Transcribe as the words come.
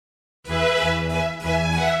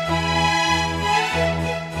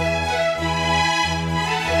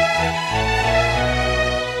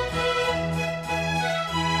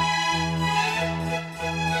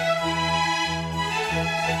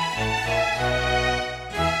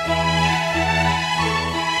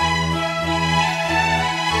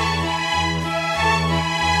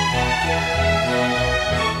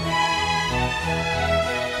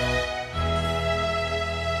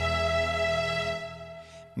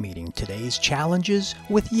meeting today's challenges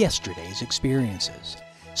with yesterday's experiences.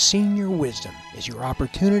 Senior Wisdom is your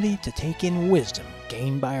opportunity to take in wisdom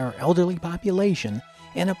gained by our elderly population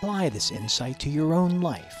and apply this insight to your own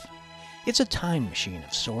life. It's a time machine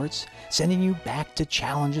of sorts, sending you back to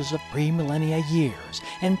challenges of pre-millennia years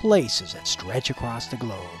and places that stretch across the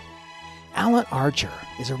globe. Alan Archer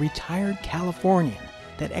is a retired Californian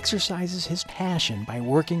that exercises his passion by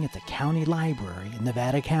working at the county library in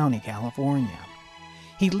Nevada County, California.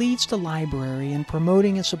 He leads the library in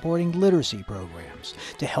promoting and supporting literacy programs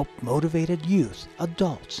to help motivated youth,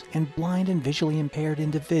 adults, and blind and visually impaired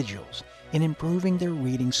individuals in improving their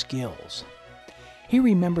reading skills. He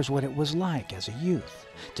remembers what it was like as a youth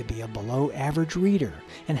to be a below-average reader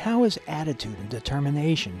and how his attitude and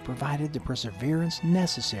determination provided the perseverance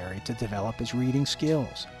necessary to develop his reading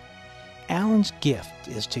skills. Alan's gift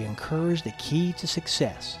is to encourage the key to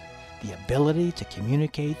success, the ability to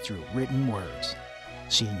communicate through written words.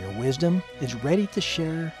 Senior Wisdom is ready to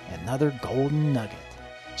share another golden nugget.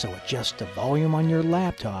 So adjust the volume on your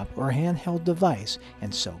laptop or handheld device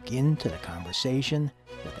and soak into the conversation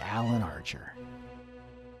with Alan Archer.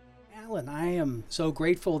 Alan, I am so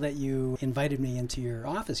grateful that you invited me into your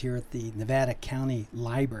office here at the Nevada County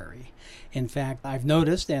Library. In fact, I've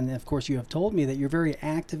noticed, and of course you have told me, that you're very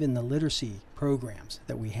active in the literacy programs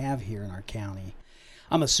that we have here in our county.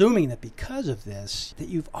 I'm assuming that because of this, that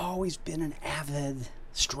you've always been an avid,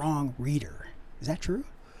 strong reader. Is that true?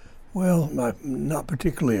 Well, I'm not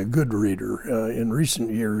particularly a good reader. In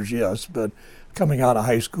recent years, yes, but coming out of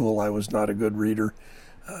high school, I was not a good reader.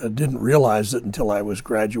 Didn't realize it until I was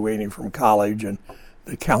graduating from college, and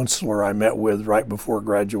the counselor I met with right before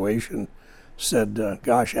graduation said,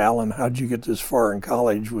 gosh, Alan, how'd you get this far in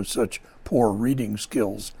college with such poor reading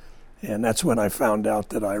skills? And that's when I found out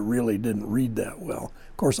that I really didn't read that well.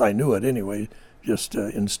 Of course, I knew it anyway, just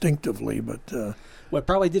instinctively, but... Well, it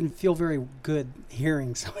probably didn't feel very good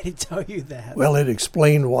hearing somebody tell you that. Well, it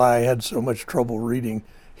explained why I had so much trouble reading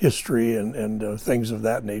history and things of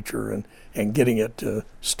that nature and getting it to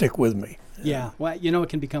stick with me. Yeah, well, it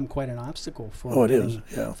can become quite an obstacle for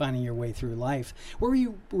finding your way through life. Where were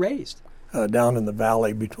you raised? Down in the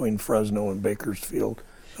valley between Fresno and Bakersfield,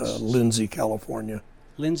 Lindsay, California.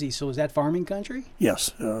 Lindsay, so is that farming country?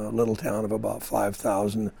 Yes, a little town of about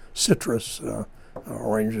 5,000. Citrus,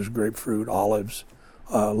 oranges, grapefruit, olives.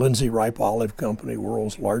 Lindsay Ripe Olive Company,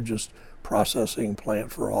 world's largest processing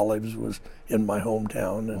plant for olives, was in my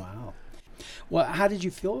hometown. And wow. Well, how did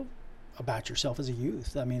you feel about yourself as a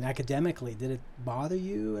youth? I mean, academically, did it bother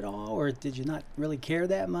you at all, or did you not really care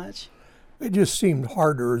that much? It just seemed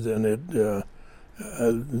harder than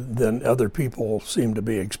than other people seemed to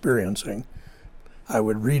be experiencing. I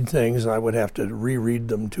would read things, I would have to reread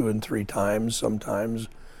them 2 and 3 times sometimes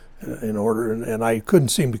in order, and I couldn't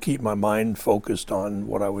seem to keep my mind focused on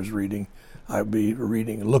what I was reading. I'd be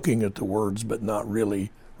reading, looking at the words, but not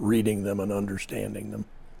really reading them and understanding them.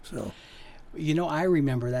 So, I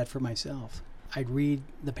remember that for myself. I'd read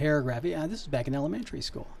the paragraph. Yeah, this was back in elementary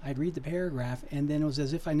school. I'd read the paragraph, and then it was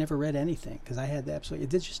as if I never read anything because I had it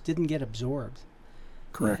just didn't get absorbed.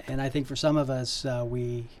 Correct. And I think for some of us,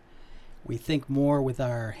 we think more with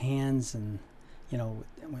our hands and,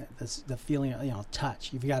 the feeling of,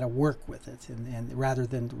 touch. You've got to work with it, and rather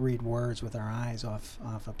than read words with our eyes off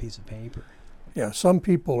a piece of paper. Yeah, some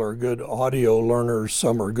people are good audio learners,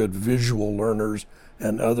 some are good visual learners,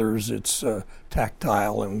 and others it's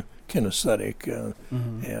tactile and kinesthetic.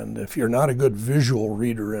 And if you're not a good visual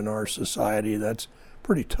reader in our society, that's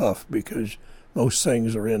pretty tough because most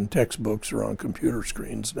things are in textbooks or on computer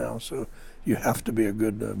screens now, so you have to be a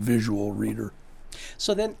good visual reader.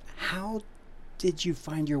 So then how did you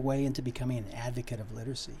find your way into becoming an advocate of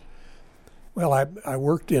literacy? Well, I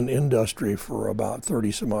worked in industry for about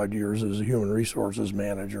 30 some odd years as a human resources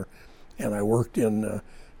manager, and I worked in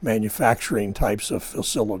manufacturing types of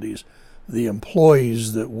facilities. The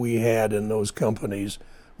employees that we had in those companies,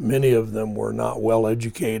 many of them were not well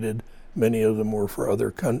educated. Many of them were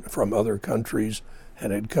from other countries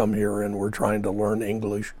and had come here and were trying to learn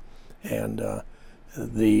English. And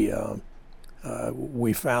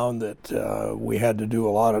we found that we had to do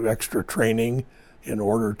a lot of extra training in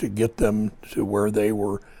order to get them to where they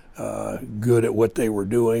were good at what they were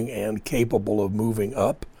doing and capable of moving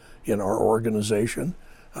up in our organization.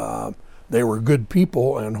 They were good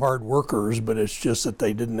people and hard workers, but it's just that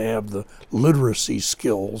they didn't have the literacy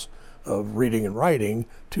skills of reading and writing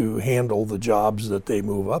to handle the jobs that they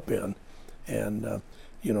move up in. And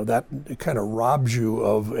that kind of robs you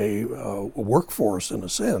of a workforce in a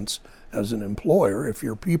sense as an employer if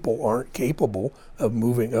your people aren't capable of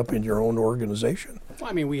moving up in your own organization. Well,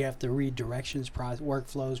 I mean, we have to read directions,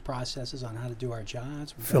 workflows, processes on how to do our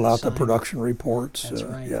jobs. Fill out the production reports. That's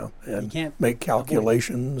right. Yeah, and you can't make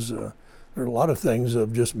calculations. There are a lot of things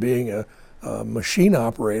of just being a machine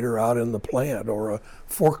operator out in the plant or a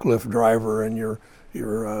forklift driver, and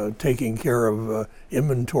you're taking care of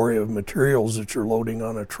inventory of materials that you're loading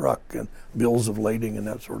on a truck and bills of lading and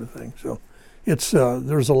that sort of thing. So it's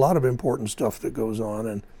there's a lot of important stuff that goes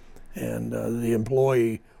on, and the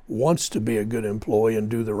employee wants to be a good employee and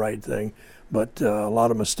do the right thing, but a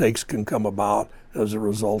lot of mistakes can come about as a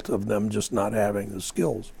result of them just not having the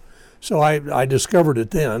skills. So I discovered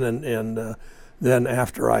it then, and then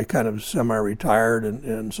after I kind of semi-retired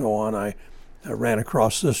and so on, I ran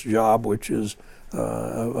across this job, which is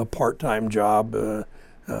a part-time job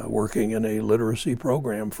working in a literacy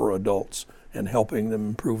program for adults and helping them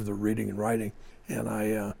improve their reading and writing. And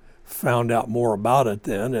I found out more about it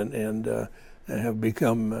then, and have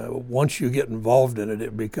become, once you get involved in it,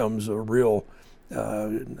 it becomes a real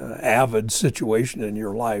avid situation in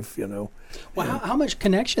your life, Well, how much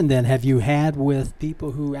connection then have you had with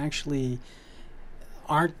people who actually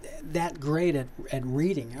aren't that great at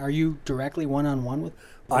reading? Are you directly one-on-one with them?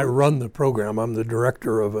 I run the program. I'm the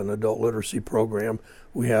director of an adult literacy program.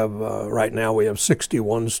 We have, right now, we have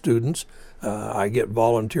 61 students. I get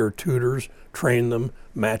volunteer tutors, train them,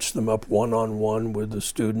 match them up one-on-one with the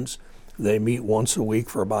students. They meet once a week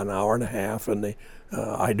for about an hour and a half, and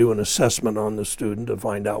I do an assessment on the student to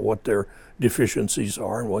find out what their deficiencies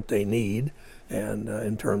are and what they need, and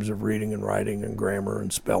in terms of reading and writing and grammar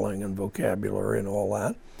and spelling and vocabulary and all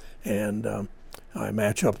that. And I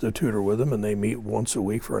match up the tutor with them, and they meet once a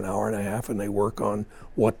week for an hour and a half, and they work on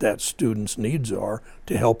what that student's needs are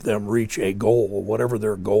to help them reach a goal, whatever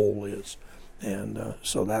their goal is. And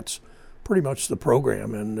so that's pretty much the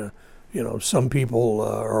program. And some people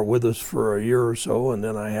are with us for a year or so, and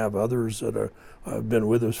then I have others that have been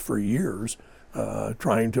with us for years,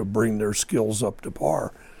 trying to bring their skills up to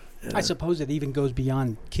par. I suppose it even goes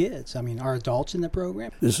beyond kids. I mean, are adults in the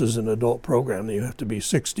program? This is an adult program. You have to be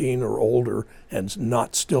 16 or older and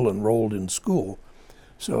not still enrolled in school.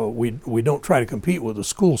 So we don't try to compete with the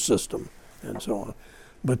school system and so on.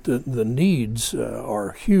 But the needs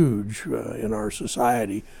are huge in our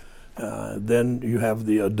society. Then you have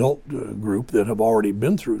the adult group that have already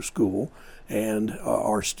been through school and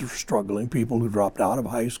are struggling, people who dropped out of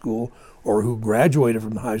high school or who graduated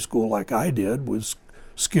from high school like I did with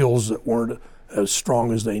skills that weren't as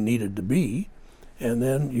strong as they needed to be. And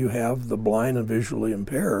then you have the blind and visually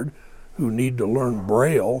impaired who need to learn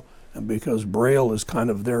Braille, and because Braille is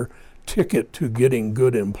kind of their ticket to getting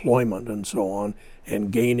good employment and so on,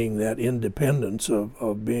 and gaining that independence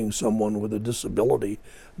of being someone with a disability,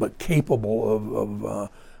 but capable of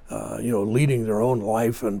leading their own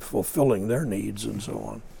life and fulfilling their needs and so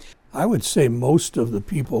on. I would say most of the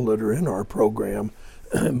people that are in our program,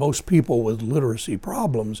 most people with literacy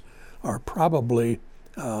problems, are probably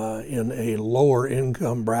in a lower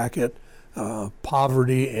income bracket.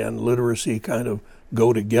 Poverty and literacy kind of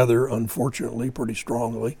go together, unfortunately, pretty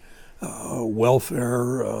strongly.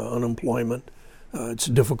 Welfare, unemployment. It's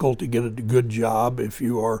difficult to get a good job if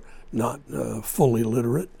you are not fully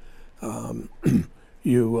literate.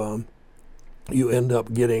 You end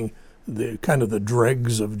up getting the kind of the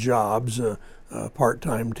dregs of jobs,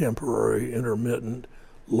 part-time, temporary, intermittent,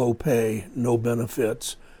 low pay, no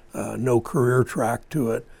benefits, no career track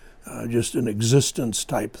to it, just an existence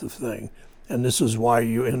type of thing. And this is why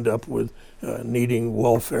you end up with needing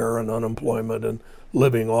welfare and unemployment and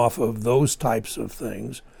living off of those types of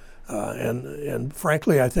things. And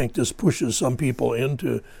frankly, I think this pushes some people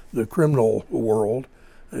into the criminal world,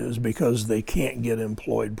 is because they can't get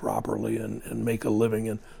employed properly and make a living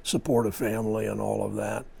and support a family and all of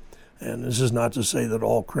that. And this is not to say that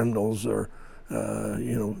all criminals are,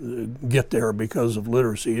 get there because of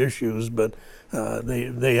literacy issues, but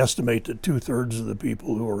they estimate that 2/3 of the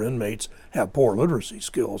people who are inmates have poor literacy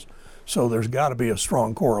skills. So there's got to be a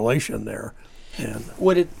strong correlation there. And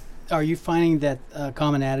are you finding that a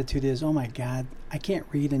common attitude is, oh my God, I can't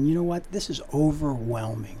read, and you know what? This is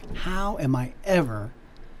overwhelming. How am I ever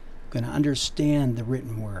going to understand the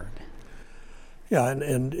written word? Yeah,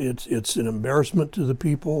 and it's an embarrassment to the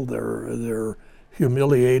people. They're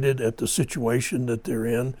humiliated at the situation that they're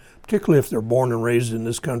in, particularly if they're born and raised in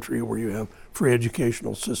this country where you have free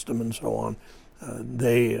educational system and so on.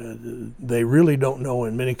 They really don't know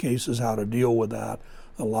in many cases how to deal with that.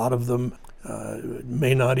 A lot of them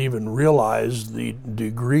may not even realize the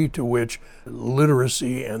degree to which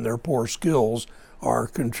literacy and their poor skills are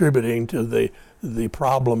contributing to the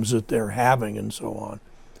problems that they're having and so on.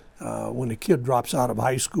 When a kid drops out of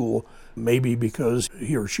high school, maybe because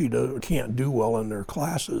he or she can't do well in their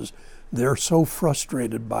classes, they're so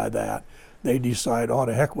frustrated by that, they decide, oh,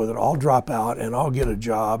 to heck with it, I'll drop out and I'll get a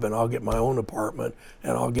job and I'll get my own apartment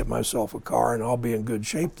and I'll get myself a car and I'll be in good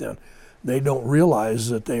shape then. They don't realize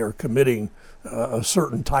that they are committing a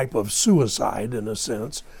certain type of suicide, in a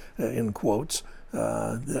sense, in quotes,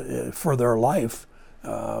 for their life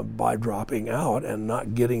by dropping out and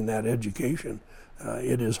not getting that education.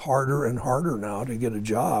 It is harder and harder now to get a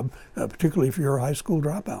job, particularly if you're a high school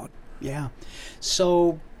dropout. Yeah.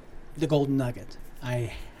 So the golden nugget,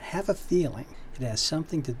 I have a feeling it has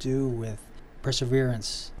something to do with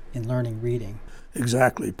perseverance in learning reading.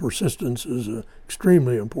 Exactly. Persistence is an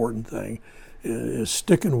extremely important thing. Is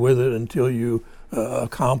sticking with it until you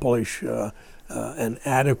accomplish an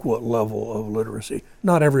adequate level of literacy.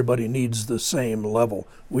 Not everybody needs the same level.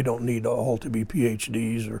 We don't need all to be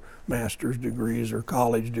PhDs or master's degrees or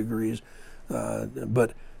college degrees,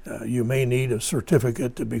 but you may need a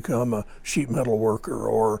certificate to become a sheet metal worker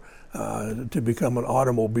or to become an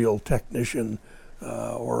automobile technician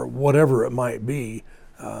or whatever it might be.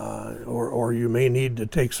 Or you may need to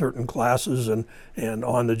take certain classes and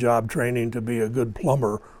on-the-job training to be a good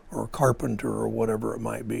plumber or carpenter or whatever it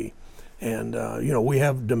might be. And, we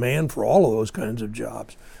have demand for all of those kinds of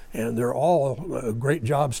jobs, and they're all great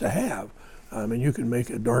jobs to have. I mean, you can make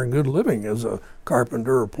a darn good living as a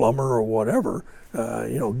carpenter or plumber or whatever,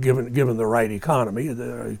 given the right economy.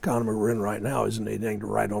 The economy we're in right now isn't anything to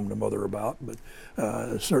write home to mother about, but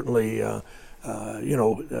certainly,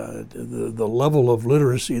 the level of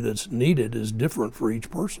literacy that's needed is different for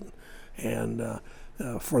each person. And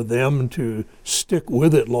for them to stick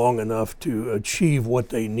with it long enough to achieve what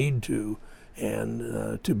they need to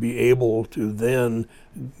and to be able to then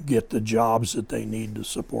get the jobs that they need to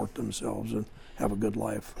support themselves and have a good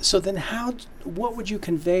life. So then what would you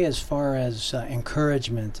convey as far as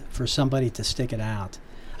encouragement for somebody to stick it out?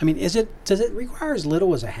 I mean, does it require as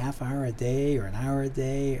little as a half hour a day or an hour a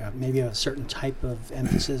day, maybe a certain type of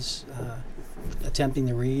emphasis, attempting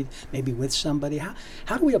to read, maybe with somebody?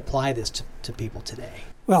 How do we apply this to people today?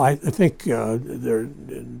 Well, I think there are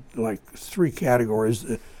like three categories.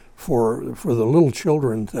 For the little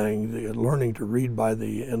children thing, the learning to read by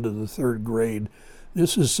the end of the third grade,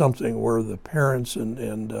 this is something where the parents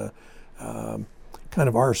and kind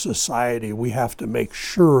of our society, we have to make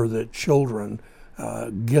sure that children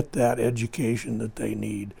get that education that they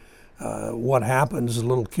need. What happens is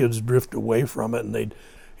little kids drift away from it,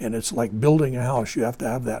 and it's like building a house. You have to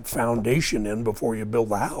have that foundation in before you build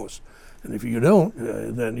the house. And if you don't,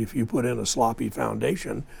 then if you put in a sloppy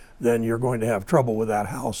foundation, then you're going to have trouble with that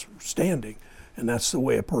house standing. And that's the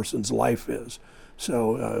way a person's life is.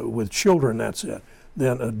 So with children, that's it.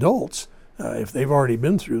 Then adults, if they've already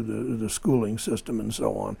been through the schooling system and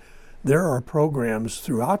so on, there are programs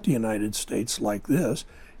throughout the United States like this.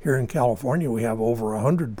 Here in California, we have over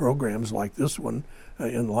 100 programs like this one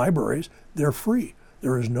in libraries. They're free.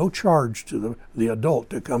 There is no charge to the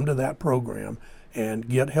adult to come to that program and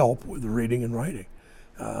get help with reading and writing.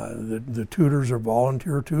 The tutors are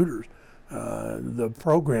volunteer tutors. The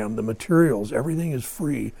program, the materials, everything is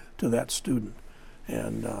free to that student.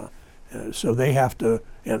 And so they have to,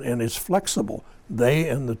 and it's flexible. They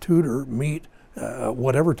and the tutor meet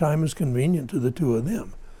whatever time is convenient to the two of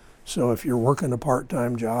them. So if you're working a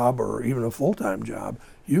part-time job or even a full-time job,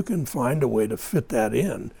 you can find a way to fit that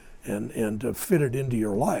in and to fit it into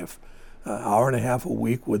your life. Hour and a half a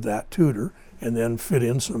week with that tutor, and then fit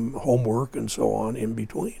in some homework and so on in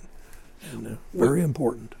between. And very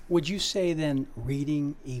important. Would you say then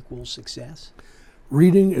reading equals success?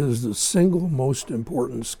 Reading is the single most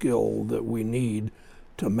important skill that we need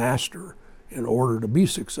to master in order to be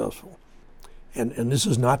successful. And this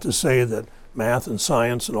is not to say that math and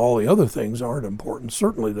science and all the other things aren't important.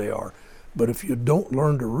 Certainly they are. But if you don't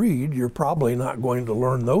learn to read, you're probably not going to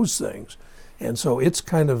learn those things. And so it's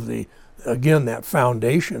kind of again, that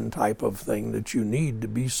foundation type of thing that you need to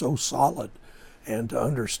be so solid and to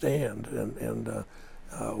understand. And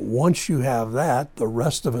once you have that, the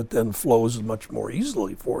rest of it then flows much more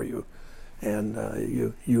easily for you.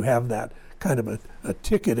 And you have that kind of a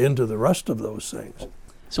ticket into the rest of those things.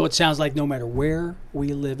 So it sounds like no matter where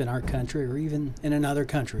we live in our country or even in another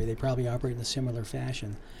country, they probably operate in a similar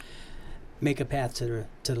fashion, make a path to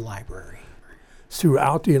the library.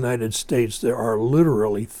 Throughout the United States, there are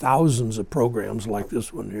literally thousands of programs like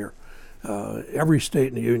this one here. Every state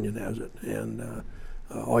in the union has it. And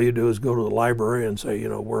all you do is go to the library and say,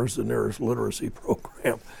 where's the nearest literacy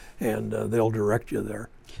program? and they'll direct you there.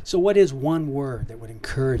 So what is one word that would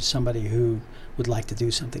encourage somebody who would like to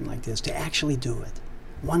do something like this to actually do it?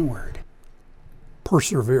 One word.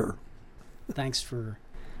 Persevere. Thanks for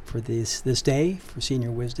this day, for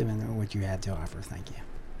Senior Wisdom and what you had to offer. Thank you.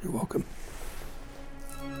 You're welcome.